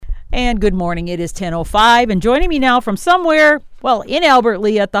And good morning. It is 10:05, and joining me now from somewhere, well, in Albert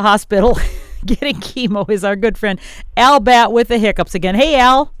Lee at the hospital, getting chemo is our good friend Al Batt with the hiccups again. Hey,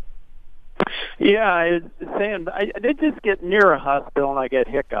 Al. Yeah, I was saying I did just get near a hospital and I get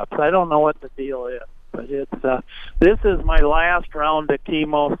hiccups. I don't know what the deal is, but it's this is my last round of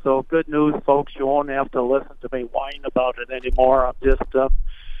chemo. So good news, folks. You won't have to listen to me whine about it anymore. I'm just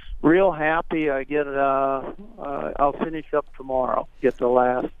real happy. I get I'll finish up tomorrow. Get the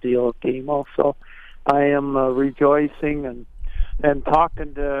last deal of chemo. So I am rejoicing and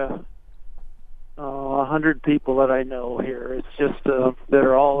talking to 100 people that I know here. It's just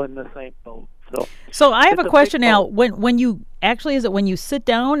they're all in the same boat. So I have a question, Al. When you actually, is it when you sit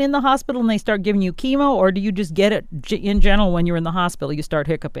down in the hospital and they start giving you chemo, or do you just get it in general when you're in the hospital? You start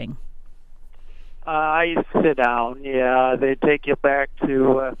hiccuping. I sit down. Yeah, they take you back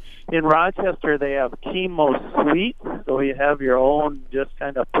to in Rochester. They have chemo suites, so you have your own just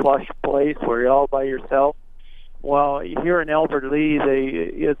kind of plush place where you're all by yourself. Well, here in Albert Lee,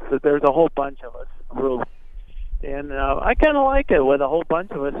 there's a whole bunch of us in the room. And I kind of like it with a whole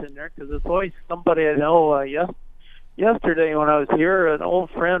bunch of us in there because it's always somebody I know. Yesterday when I was here, an old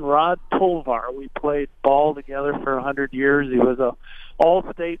friend, Rod Tovar, we played ball together for 100 years. He was a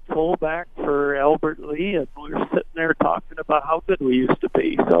all-state fullback for Albert Lee, and we were sitting there talking about how good we used to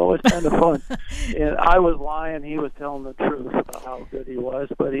be. So it was kind of fun. And I was lying. He was telling the truth about how good he was,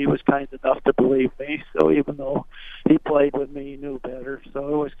 but he was kind enough to believe me. So even though he played with me, he knew better.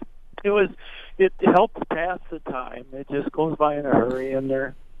 So it helps pass the time. It just goes by in a hurry, and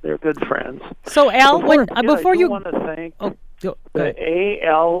they're good friends. So Al, before you want to thank the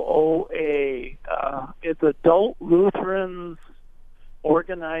ALOA. It's Adult Lutherans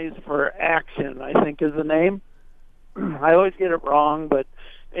Organized for Action, I think is the name. I always get it wrong,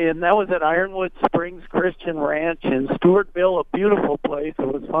 and that was at Ironwood Springs Christian Ranch in Stewartville, a beautiful place. It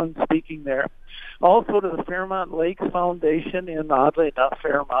was fun speaking there. Also to the Fairmont Lakes Foundation in, oddly enough,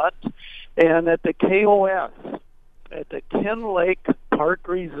 Fairmont, and at the KOS, at the Ken Lake Park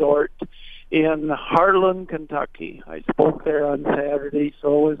Resort in Harlan, Kentucky. I spoke there on Saturday,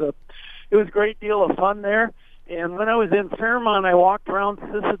 so it was a great deal of fun there. And when I was in Fairmont, I walked around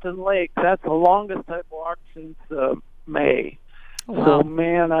Sisseton Lake. That's the longest I've walked since May. Wow. So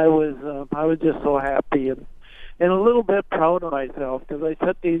man, I was just so happy and a little bit proud of myself because I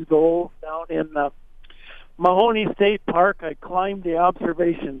set these goals down in Mahoney State Park. I climbed the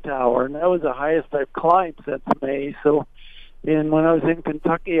observation tower, and that was the highest I've climbed since May. So, and when I was in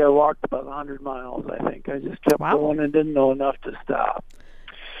Kentucky, I walked about 100 miles, I think. I just kept going and didn't know enough to stop.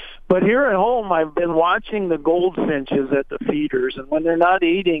 But here at home, I've been watching the goldfinches at the feeders, and when they're not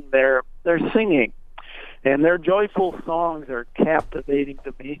eating, they're singing. And their joyful songs are captivating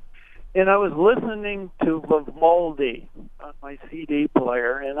to me. And I was listening to Vivaldi on my CD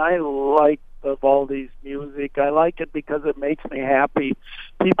player, and I like Vivaldi's music. I like it because it makes me happy.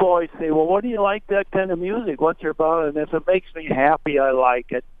 People always say, well, what do you like that kind of music? What's your about? And if it makes me happy, I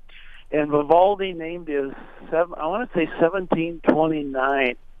like it. And Vivaldi named his,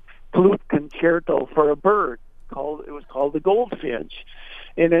 1729 flute concerto for a bird. It was called the goldfinch.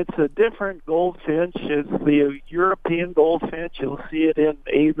 And it's a different goldfinch. It's the European goldfinch. You'll see it in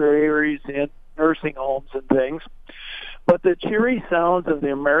aviaries, in nursing homes and things. But the cheery sounds of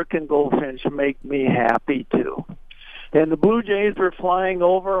the American goldfinch make me happy, too. And the Blue Jays were flying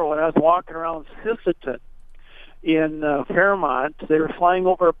over when I was walking around Sisseton in Fairmont. They were flying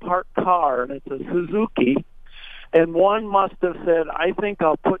over a parked car, and it's a Suzuki. And one must have said, I think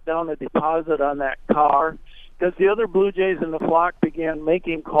I'll put down a deposit on that car, because the other Blue Jays in the flock began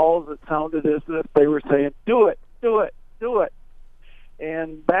making calls that sounded as if they were saying, do it, do it, do it.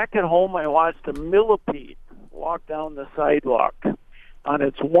 And back at home, I watched a millipede walk down the sidewalk on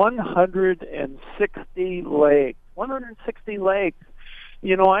its 160 legs. 160 legs.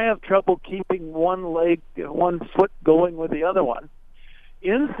 You know, I have trouble keeping one foot going with the other one.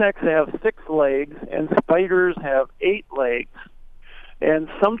 Insects have 6 legs, and spiders have 8 legs. And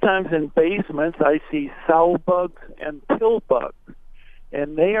sometimes in basements, I see sow bugs and pill bugs.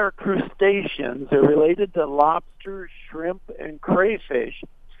 And they are crustaceans. They're related to lobsters, shrimp, and crayfish.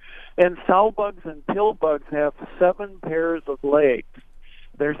 And sow bugs and pill bugs have 7 pairs of legs.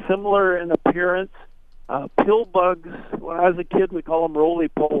 They're similar in appearance. Pill bugs, when I was a kid, we call them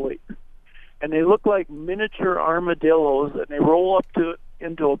roly-polies. And they look like miniature armadillos, and they roll up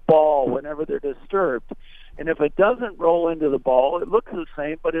into a ball whenever they're disturbed. And if it doesn't roll into the ball, it looks the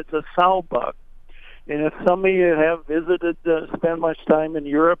same, but it's a sow bug. And if some of you have visited, spent much time in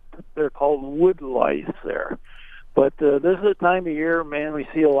Europe, they're called wood lice there. But this is the time of year, man, we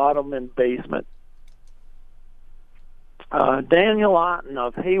see a lot of them in basement. Daniel Otten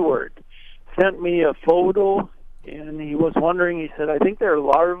of Hayward sent me a photo, and he was wondering, he said, I think they're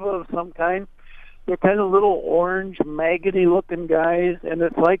larvae of some kind. They're kind of little orange, maggoty-looking guys, and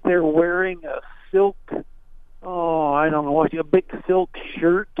it's like they're wearing a silk, I don't know what, a big silk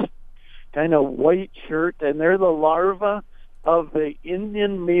shirt, kind of white shirt, and they're the larvae of the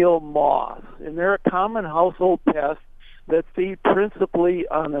Indian meal moth. And they're a common household pest that feed principally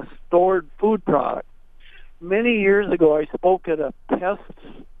on a stored food product. Many years ago, I spoke at a pest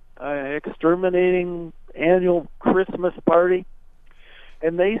exterminating annual Christmas party,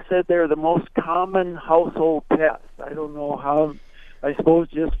 and they said they're the most common household pest. I don't know how, I suppose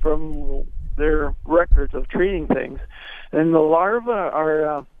just from their records of treating things. And the larvae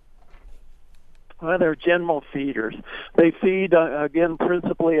are, they're general feeders. They feed, again,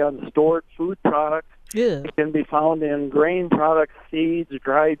 principally on stored food products. Yeah. It can be found in grain products, seeds,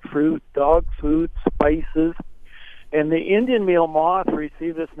 dried fruit, dog food, spices. And the Indian meal moth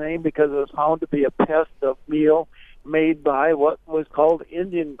received its name because it was found to be a pest of meal made by what was called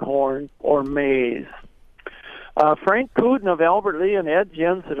Indian corn or maize. Frank Kuden of Albert Lee and Ed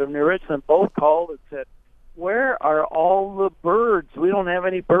Jensen of New Richmond both called and said, where are all the birds? We don't have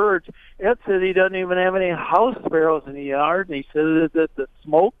any birds. Ed said he doesn't even have any house sparrows in the yard, and he said that the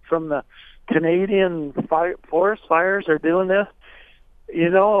smoke from the Canadian forest fires are doing this.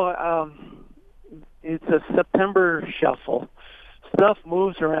 It's a September shuffle. Stuff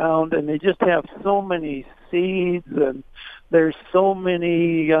moves around, and they just have so many seeds, and there's so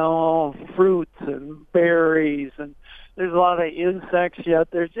many fruits and berries, and there's a lot of insects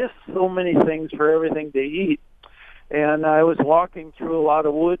yet. There's just so many things for everything to eat. And I was walking through a lot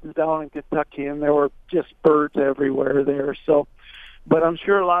of woods down in Kentucky, and there were just birds everywhere there. So, but I'm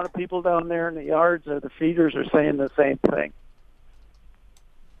sure a lot of people down there in the yards or the feeders are saying the same thing.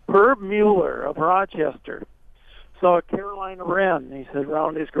 Herb Mueller of Rochester saw a Carolina wren, he said,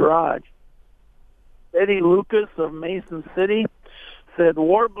 around his garage. Eddie Lucas of Mason City said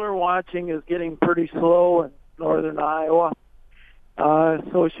warbler watching is getting pretty slow in northern Iowa.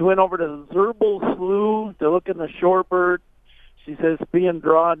 So she went over to Zerbal Slough to look in the shorebird. She says it's being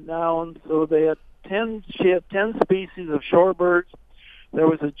drawn down. So she had 10 species of shorebirds. There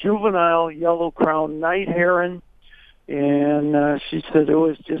was a juvenile yellow-crowned night heron, and she said it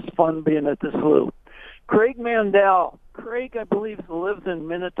was just fun being at the slough. Craig Mandel. Craig, I believe, lives in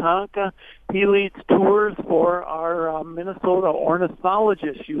Minnetonka. He leads tours for our Minnesota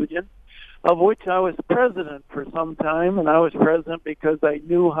Ornithologists Union, of which I was president for some time, and I was president because I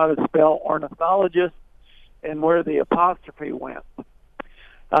knew how to spell ornithologist and where the apostrophe went.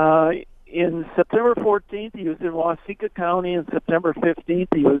 In September 14th, he was in Waseca County, and September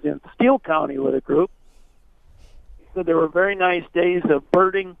 15th, he was in Steele County with a group. So there were very nice days of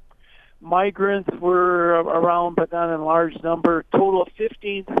birding. Migrants were around, but not in large number. Total of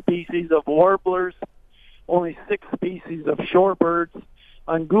 15 species of warblers, only 6 species of shorebirds.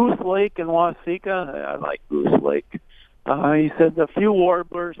 On Goose Lake in Waseca, I like Goose Lake. He said a few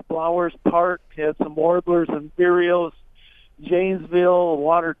warblers. Flowers Park had some warblers and vireos. Janesville, a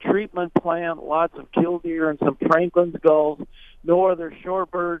water treatment plant, lots of killdeer and some Franklin's gulls. No other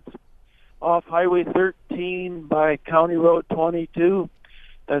shorebirds. Off Highway 13 by County Road 22,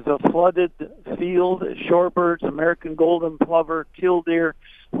 there's a flooded field. Shorebirds, American golden plover, killdeer,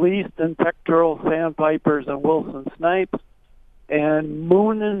 least and pectoral sandpipers, and Wilson snipes. And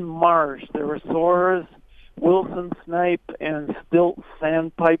Moonin Marsh, there were soras, Wilson snipe, and stilt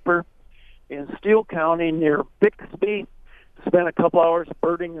sandpiper. In Steele County near Bixby, spent a couple hours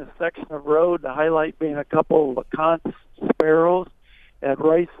birding this section of road, the highlight being a couple of LeConte sparrows. At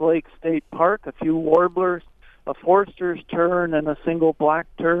Rice Lake State Park, a few warblers, a Forster's tern, and a single black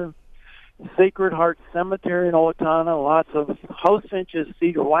tern. Sacred Heart Cemetery in Owatonna, lots of house finches,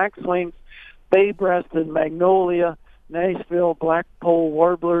 cedar waxwings, bay-breasted magnolia, Nashville blackpoll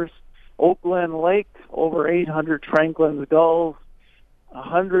warblers, Oak Glen Lake, over 800 Franklin's gulls,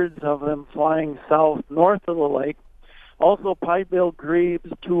 hundreds of them flying south north of the lake. Also piebald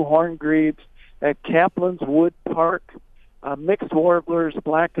grebes, 2 horned grebes at Kaplan's Wood Park. Mixed warblers,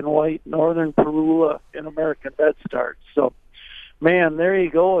 black and white, northern parula, and American redstarts. So, man, there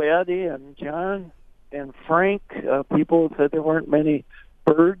you go, Eddie and John and Frank. People said there weren't many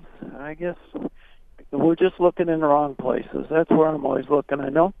birds. I guess we're just looking in the wrong places. That's where I'm always looking, I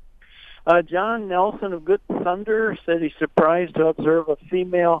know. John Nelson of Good Thunder said he's surprised to observe a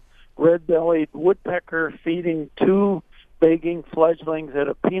female red-bellied woodpecker feeding 2 begging fledglings at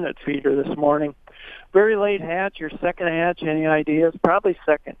a peanut feeder this morning. Very late hatch or second hatch, any ideas? Probably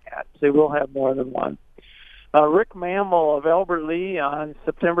second hatch. They will have more than one. Rick Mammal of Albert Lee on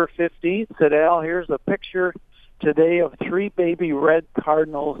September 15th said, Al, here's a picture today of 3 baby red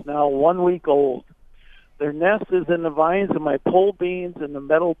cardinals, now 1 week old. Their nest is in the vines of my pole beans and the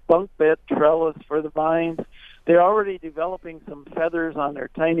metal bunk bed trellis for the vines. They're already developing some feathers on their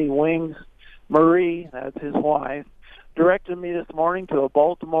tiny wings. Marie, that's his wife, directed me this morning to a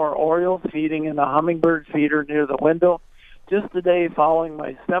Baltimore Oriole feeding in a hummingbird feeder near the window, just the day following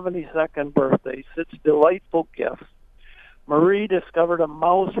my 72nd birthday. Such delightful gifts. Marie discovered a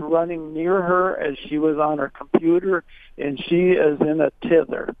mouse running near her as she was on her computer, and she is in a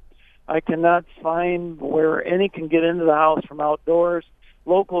tither. I cannot find where any can get into the house from outdoors.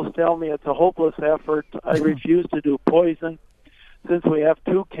 Locals tell me it's a hopeless effort. I refuse to do poison since we have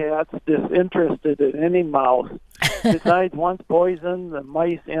 2 cats disinterested in any mouse. Besides, once poisoned, the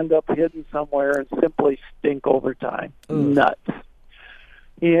mice end up hidden somewhere and simply stink over time. Nuts.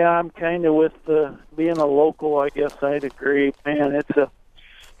 Yeah, I'm kind of with being a local, I guess I'd agree. Man, it's a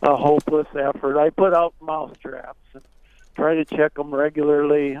hopeless effort. I put out mouse traps and try to check them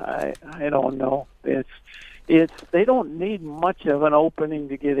regularly. I don't know. They don't need much of an opening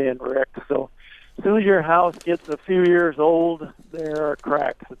to get in, Rick. So as soon as your house gets a few years old, there are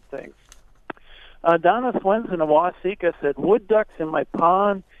cracks and things. Donna Swenson of Waseca said, wood ducks in my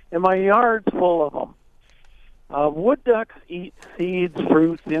pond, and my yard's full of them. Wood ducks eat seeds,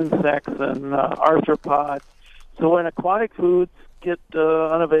 fruits, insects, and arthropods. So when aquatic foods get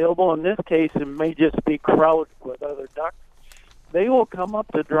unavailable, in this case it may just be crowded with other ducks, they will come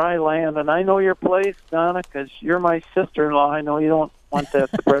up to dry land. And I know your place, Donna, because you're my sister-in-law. I know you don't want that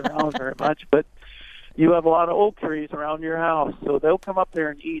spread around very much, but you have a lot of oak trees around your house. So they'll come up there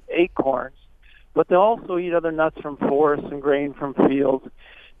and eat acorns, but they'll also eat other nuts from forests and grain from fields.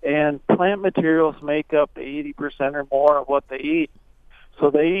 And plant materials make up 80% or more of what they eat.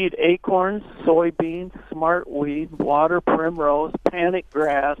 So they eat acorns, soybeans, smartweed, water primrose, panic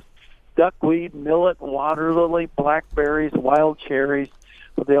grass, duckweed, millet, water lily, blackberries, wild cherries.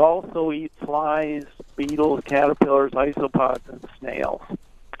 But they also eat flies, beetles, caterpillars, isopods, and snails.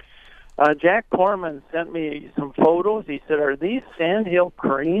 Jack Corman sent me some photos. He said, are these sandhill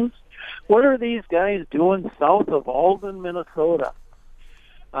cranes? What are these guys doing south of Alden, Minnesota?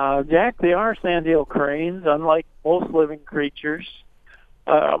 Jack, they are sandhill cranes, unlike most living creatures,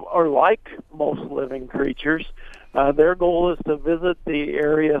 or like most living creatures. Their goal is to visit the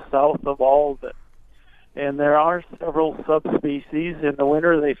area south of Alden. And there are several subspecies. In the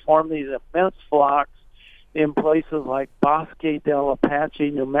winter, they form these immense flocks in places like Bosque del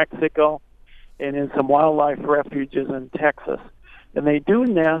Apache, New Mexico, and in some wildlife refuges in Texas. And they do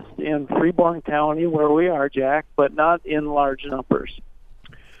nest in Freeborn County, where we are, Jack, but not in large numbers.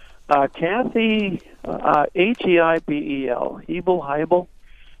 Kathy, Heibel, Heibel,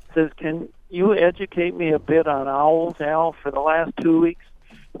 says, can you educate me a bit on owls, Al? For the last 2 weeks,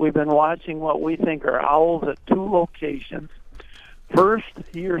 we've been watching what we think are owls at 2 locations. First,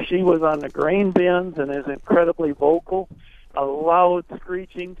 he or she was on the grain bins and is incredibly vocal. A loud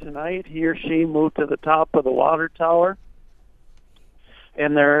screeching tonight. He or she moved to the top of the water tower.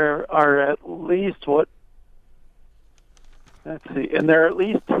 And there are at least, and there are at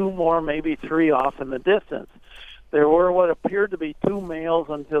least 2 more, maybe 3 off in the distance. There were what appeared to be 2 males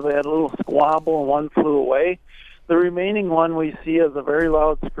until they had a little squabble and one flew away. The remaining one we see has a very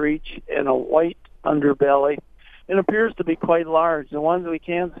loud screech and a white underbelly. It appears to be quite large. The ones we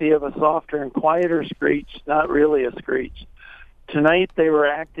can see have a softer and quieter screech, not really a screech. Tonight they were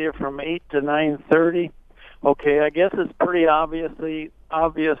active from 8 to 9:30. Okay, I guess it's pretty obvious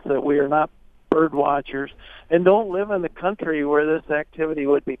that we are not bird watchers and don't live in the country where this activity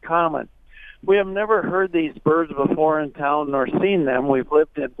would be common. We have never heard these birds before in town nor seen them. We've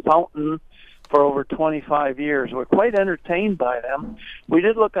lived in Fountain for over 25 years. We're quite entertained by them. We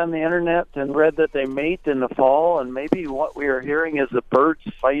did look on the internet and read that they mate in the fall, and maybe what we are hearing is the birds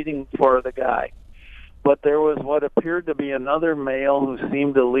fighting for the guy. But there was what appeared to be another male who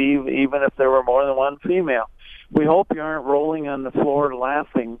seemed to leave even if there were more than one female. We hope you aren't rolling on the floor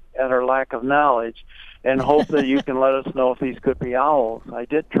laughing at our lack of knowledge, and hope that you can let us know if these could be owls. I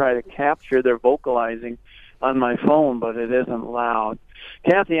did try to capture their vocalizing on my phone, but it isn't loud.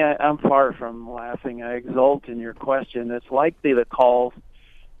 Kathy, I'm far from laughing. I exult in your question. It's likely the calls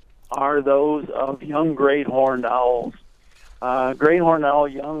are those of young great horned owls. Great horned owl,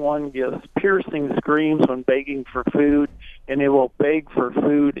 young one, gives piercing screams when begging for food, and it will beg for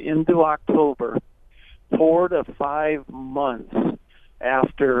food into October, 4 to 5 months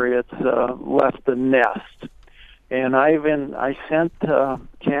after it's left the nest. And I sent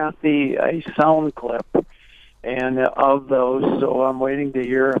Kathy a sound clip and of those, so I'm waiting to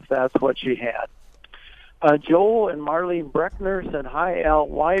hear if that's what she had. Joel and Marlene Breckner said, "Hi, Al.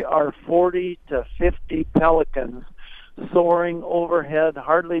 Why are 40 to 50 pelicans soaring overhead,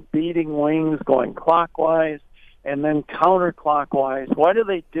 hardly beating wings, going clockwise and then counterclockwise? Why do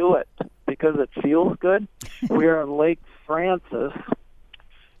they do it? Because it feels good?" We are on Lake Francis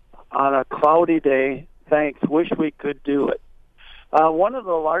on a cloudy day. Thanks. Wish we could do it. One of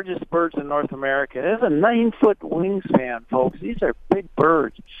the largest birds in North America. It has a 9-foot wingspan, folks. These are big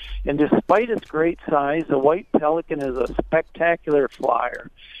birds. And despite its great size, the white pelican is a spectacular flyer,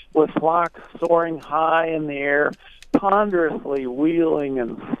 with flocks soaring high in the air, ponderously wheeling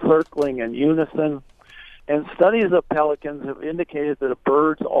and circling in unison. And studies of pelicans have indicated that the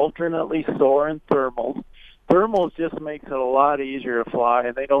birds alternately soar in thermals. Thermals just makes it a lot easier to fly,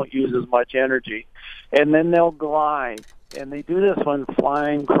 and they don't use as much energy. And then they'll glide. And they do this when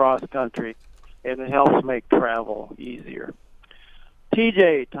flying cross-country, and it helps make travel easier.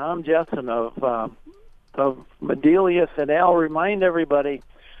 TJ, Tom Jessen of Medelia said, "Al, remind everybody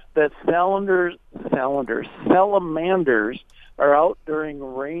that salamanders are out during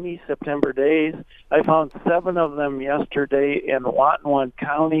rainy September days. I found 7 of them yesterday in Watonwan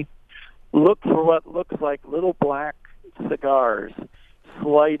County. Look for what looks like little black cigars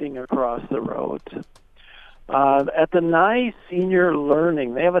sliding across the road." At the Nye Senior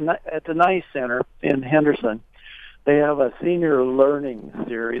Learning, they have at the Nye Center in Henderson, they have a senior learning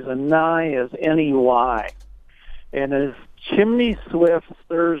series, and Nye is N-E-Y. And it's Chimney Swifts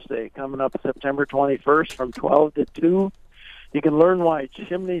Thursday, coming up September 21st from 12 to 2. You can learn why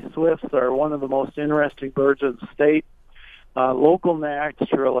chimney swifts are one of the most interesting birds in the state. Local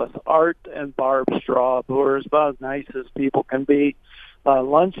naturalists Art and Barb Straub, who are about as nice as people can be.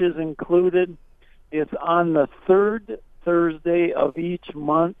 Lunch is included. It's on the 3rd Thursday of each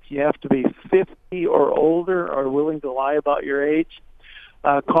month. You have to be 50 or older or willing to lie about your age.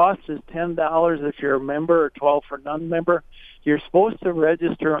 Cost is $10 if you're a member or $12 for non-member. You're supposed to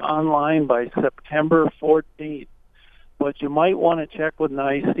register online by September 14th, but you might want to check with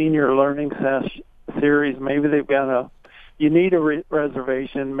Nice Senior Learning Series. Maybe they've got you need a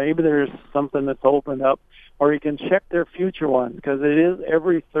reservation. Maybe there's something that's opened up, or you can check their future ones, because it is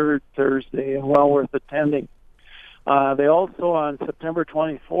every 3rd Thursday and well worth attending. They also, on September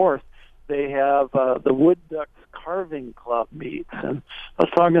 24th, they have the Wood Ducks Carving Club meets. And I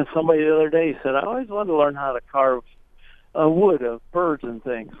was talking to somebody the other day, said, "I always wanted to learn how to carve wood of birds and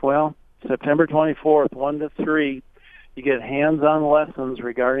things." Well, September 24th, 1 to 3, you get hands-on lessons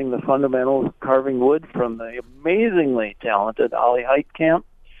regarding the fundamentals of carving wood from the amazingly talented Ollie Heitkamp.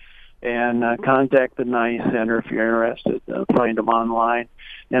 And contact the Nye Center if you're interested. Find them online.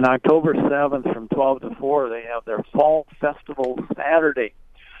 And October 7th from 12 to 4, they have their Fall Festival Saturday.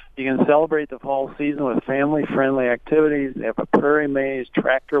 You can celebrate the fall season with family-friendly activities. They have a prairie maze,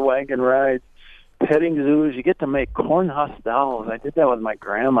 tractor wagon rides, petting zoos. You get to make corn husk dolls. I did that with my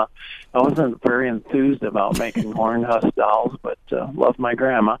grandma. I wasn't very enthused about making corn husk dolls, but loved my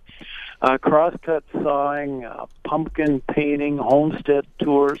grandma. Crosscut sawing, pumpkin painting, homestead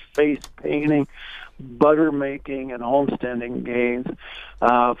tours, face painting, butter making, and homesteading games.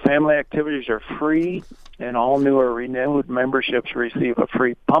 Family activities are free, and all new or renewed memberships receive a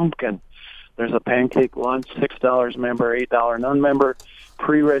free pumpkin. There's a pancake lunch, $6 member, $8 non-member.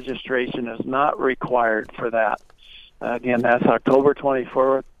 Pre-registration is not required for that. Again, that's October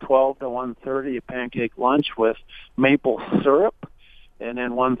 24th, 12 to 1:30, a pancake lunch with maple syrup. And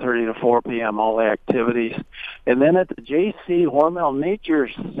then 1:30 to 4 p.m., all the activities. And then at the J.C. Hormel Nature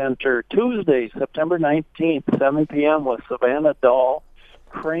Center, Tuesday, September 19th, 7 p.m., with Savannah Dahl,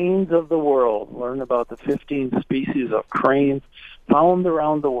 Cranes of the World. Learn about the 15 species of cranes found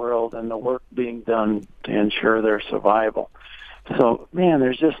around the world and the work being done to ensure their survival. So, man,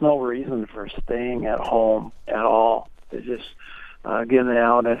 there's just no reason for staying at home at all. It's just getting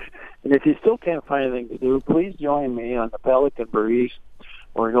out. And if you still can't find anything to do, please join me on the Pelican Breeze.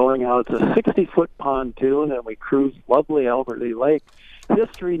 We're going out to a 60-foot pontoon, and we cruise lovely Albertley Lake.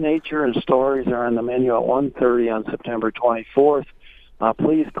 History, nature, and stories are on the menu at 1:30 on September 24th.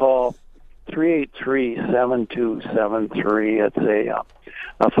 Please call 383-7273. It's a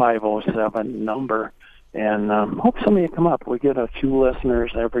 507 number. And hope somebody will come up. We get a few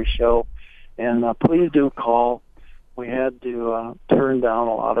listeners every show. And please do call. We had to turn down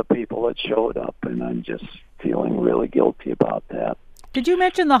a lot of people that showed up, and I'm just feeling really guilty about that. Did you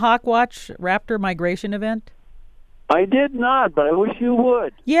mention the Hawkwatch Raptor Migration event? I did not, but I wish you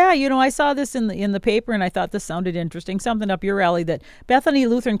would. Yeah, I saw this in the paper, and I thought this sounded interesting. Something up your alley, that Bethany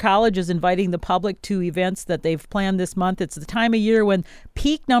Lutheran College is inviting the public to events that they've planned this month. It's the time of year when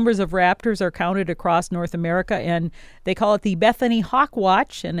peak numbers of raptors are counted across North America, and they call it the Bethany Hawk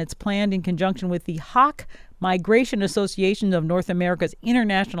Watch, and it's planned in conjunction with the Hawk Migration Association of North America's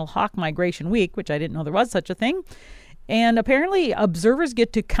International Hawk Migration Week, which I didn't know there was such a thing. And apparently observers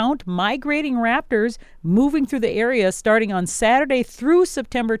get to count migrating raptors moving through the area starting on Saturday through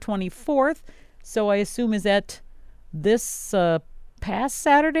September 24th. So I assume, is that this past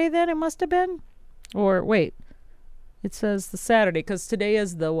Saturday then it must have been? Or wait, it says the Saturday because today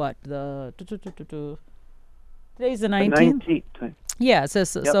is the what? Today's the 19th. The 19th. Yeah, it says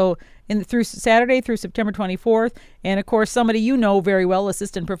so through Saturday through September 24th. And, of course, somebody you know very well,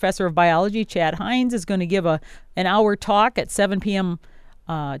 Assistant Professor of Biology Chad Hines, is going to give an hour talk at 7 p.m.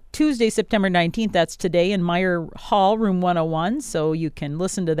 Tuesday, September 19th. That's today in Meyer Hall, room 101. So you can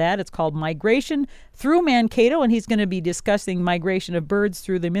listen to that. It's called Migration Through Mankato, and he's going to be discussing migration of birds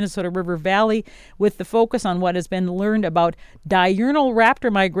through the Minnesota River Valley with the focus on what has been learned about diurnal raptor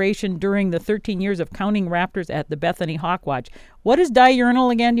migration during the 13 years of counting raptors at the Bethany Hawk Watch. What is diurnal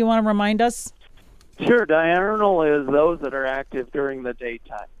again? Do you want to remind us? Sure. Diurnal is those that are active during the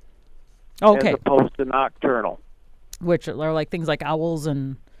daytime. Okay. As opposed to nocturnal. Which are like things like owls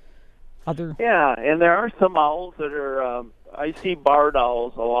and other... Yeah, and there are some owls that are... I see barred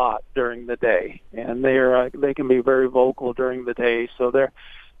owls a lot during the day, and they can be very vocal during the day. So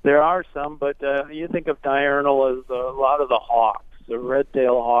there are some, but you think of diurnal as a lot of the hawks, the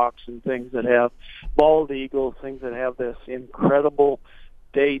red-tailed hawks and things that have bald eagles, things that have this incredible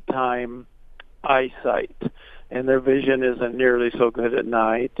daytime eyesight. And their vision isn't nearly so good at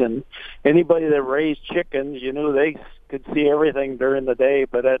night. And anybody that raised chickens, they could see everything during the day,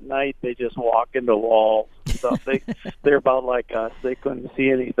 but at night they just walk into walls and stuff. They're about like us. They couldn't see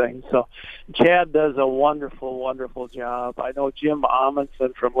anything. So Chad does a wonderful, wonderful job. I know Jim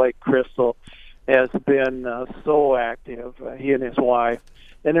Amundsen from Lake Crystal has been so active, he and his wife.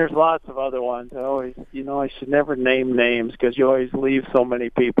 And there's lots of other ones. I should never name names because you always leave so many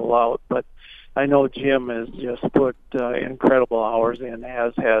people out, but I know Jim has just put incredible hours in,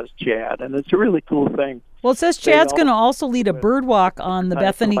 as has Chad, and it's a really cool thing. Well, it says Chad's going to also lead a bird walk on the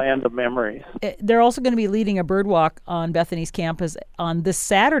Bethany... Land of Memories. They're also going to be leading a bird walk on Bethany's campus on this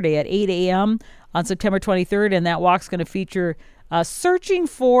Saturday at 8 a.m. on September 23rd, and that walk's going to feature searching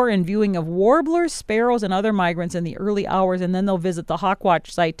for and viewing of warblers, sparrows, and other migrants in the early hours, and then they'll visit the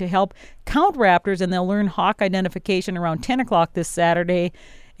Hawkwatch site to help count raptors, and they'll learn hawk identification around 10 o'clock this Saturday.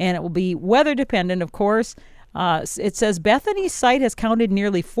 And it will be weather dependent, of course. It says Bethany's site has counted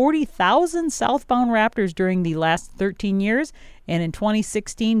nearly 40,000 southbound raptors during the last 13 years. And in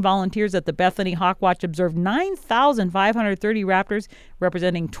 2016, volunteers at the Bethany Hawkwatch observed 9,530 raptors,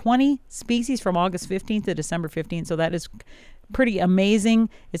 representing 20 species from August 15th to December 15th. So that is pretty amazing.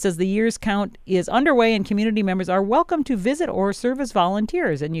 It says the year's count is underway and community members are welcome to visit or serve as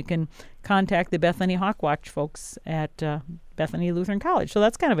volunteers. And you can contact the Bethany Hawkwatch folks at Bethany Lutheran College. So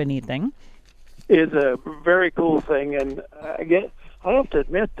that's kind of a neat thing. It's a very cool thing. And I have to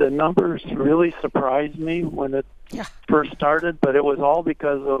admit the numbers really surprised me when it first started, but it was all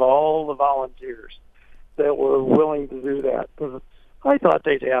because of all the volunteers that were willing to do that. Because I thought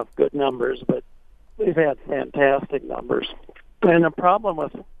they'd have good numbers, but they've had fantastic numbers. And the problem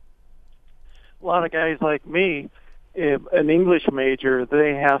with a lot of guys like me, an English major,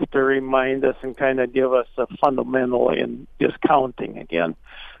 they have to remind us and kind of give us a fundamental in just counting again,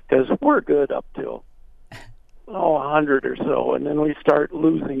 because we're good up to 100 or so, and then we start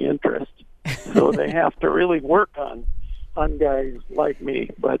losing interest. So they have to really work on guys like me.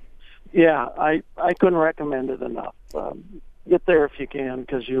 But yeah, I couldn't recommend it enough. Get there if you can,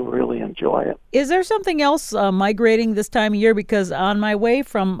 because you'll really enjoy it. Is there something else migrating this time of year? Because on my way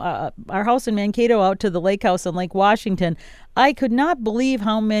from our house in Mankato out to the lake house in Lake Washington, I could not believe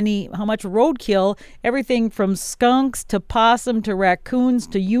how much roadkill, everything from skunks to possum to raccoons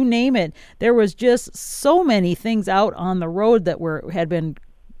to you name it. There was just so many things out on the road that had been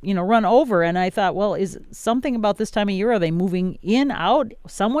run over. And I thought, well, is something about this time of year? Are they moving in, out,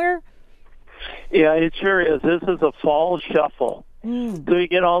 somewhere? Yeah, it sure is. This is a fall shuffle. So you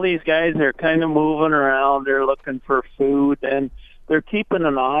get all these guys, they're kind of moving around, they're looking for food, and they're keeping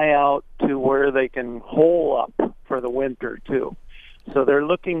an eye out to where they can hole up for the winter, too. So they're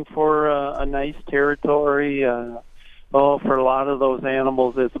looking for a nice territory. For a lot of those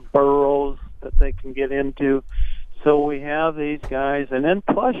animals, it's burrows that they can get into. So we have these guys, and then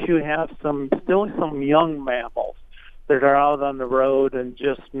plus you have still some young mammals that are out on the road and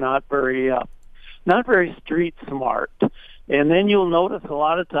just not very not very street smart. And then you'll notice a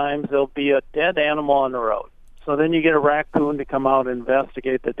lot of times there'll be a dead animal on the road. So then you get a raccoon to come out and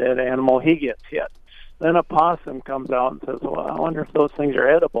investigate the dead animal. He gets hit. Then a possum comes out and says, well, I wonder if those things are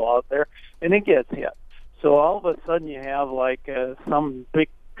edible out there. And it gets hit. So all of a sudden you have like some big,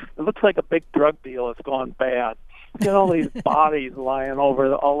 it looks like a big drug deal that's gone bad. You get all these bodies lying all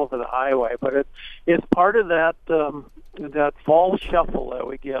over the highway. But it's part of that fall shuffle that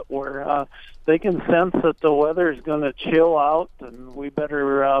we get where they can sense that the weather is going to chill out, and we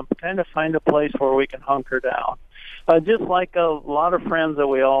better kind of find a place where we can hunker down. Just like a lot of friends that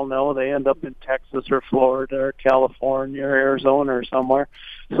we all know, they end up in Texas or Florida or California or Arizona or somewhere.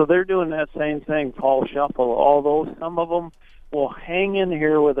 So they're doing that same thing, fall shuffle, although some of them will hang in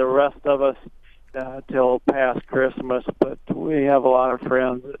here with the rest of us till past Christmas. But we have a lot of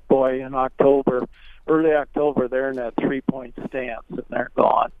friends that, boy, in October, early October, they're in that 3-point stance, and they're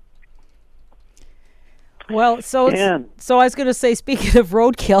gone. Well, so I was going to say, speaking of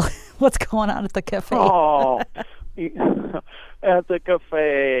roadkill, what's going on at the cafe? Oh, at the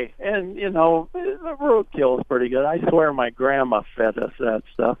cafe. And, the roadkill is pretty good. I swear my grandma fed us that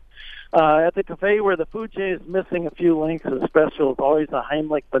stuff. At the cafe where the food chain is missing a few links, the special is always a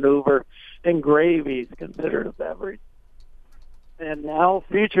Heimlich maneuver, and gravy is considered a beverage. And now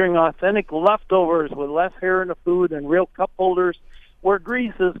featuring authentic leftovers with less hair in the food and real cup holders where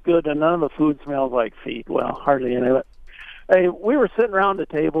grease is good and none of the food smells like feet. Well, hardly any of it. Hey, we were sitting around the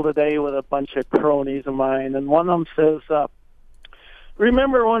table today with a bunch of cronies of mine, and one of them says,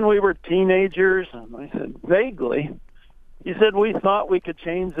 remember when we were teenagers? And I said, vaguely. He said, we thought we could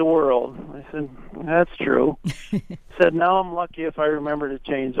change the world. I said, that's true. He said, now I'm lucky if I remember to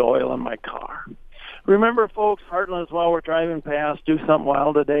change oil in my car. Remember, folks, Heartland, while we're driving past, do something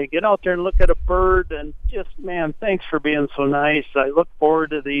wild today. Get out there and look at a bird, and just, man, thanks for being so nice. I look forward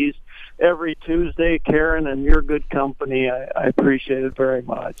to these every Tuesday, Karen, and your good company. I appreciate it very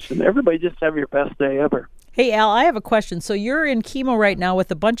much. And everybody just have your best day ever. Hey, Al, I have a question. So you're in chemo right now with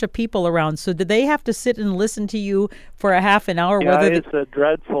a bunch of people around. So do they have to sit and listen to you for a half an hour? Yeah, it's a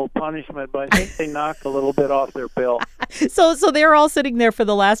dreadful punishment, but I think they knock a little bit off their bill. So they're all sitting there for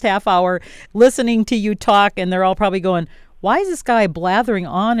the last half hour listening to you talk, and they're all probably going, why is this guy blathering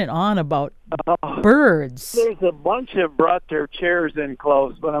on and on about birds? There's a bunch have brought their chairs in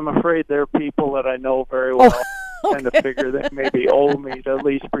close, but I'm afraid they're people that I know very well. Kind of figure that maybe owe me to at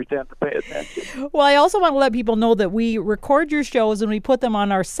least pretend to pay attention. Well, I also want to let people know that we record your shows and we put them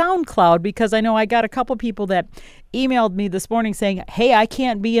on our SoundCloud, because I know I got a couple people that emailed me this morning saying, hey, I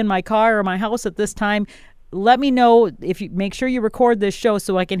can't be in my car or my house at this time. Let me know if you make sure you record this show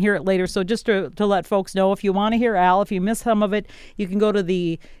so I can hear it later. So just to let folks know, if you want to hear Al, if you miss some of it, you can go to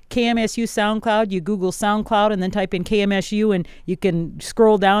the KMSU SoundCloud. You Google SoundCloud and then type in KMSU, and you can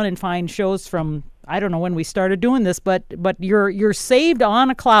scroll down and find shows from, I don't know when we started doing this, but you're saved on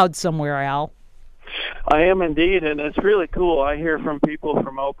a cloud somewhere, Al. I am indeed, and it's really cool. I hear from people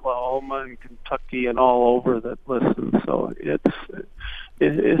from Oklahoma and Kentucky and all over that listen, so it's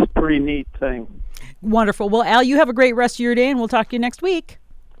a pretty neat thing. Wonderful. Well, Al, you have a great rest of your day, and we'll talk to you next week.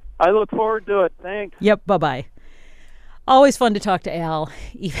 I look forward to it. Thanks. Yep, bye-bye. Always fun to talk to Al.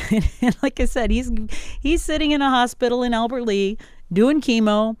 And like I said, he's sitting in a hospital in Albert Lea doing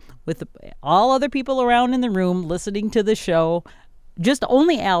chemo with all other people around in the room listening to the show. Just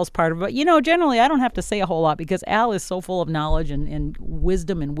only Al's part of it. Generally I don't have to say a whole lot because Al is so full of knowledge and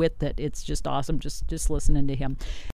wisdom and wit that it's just awesome just listening to him.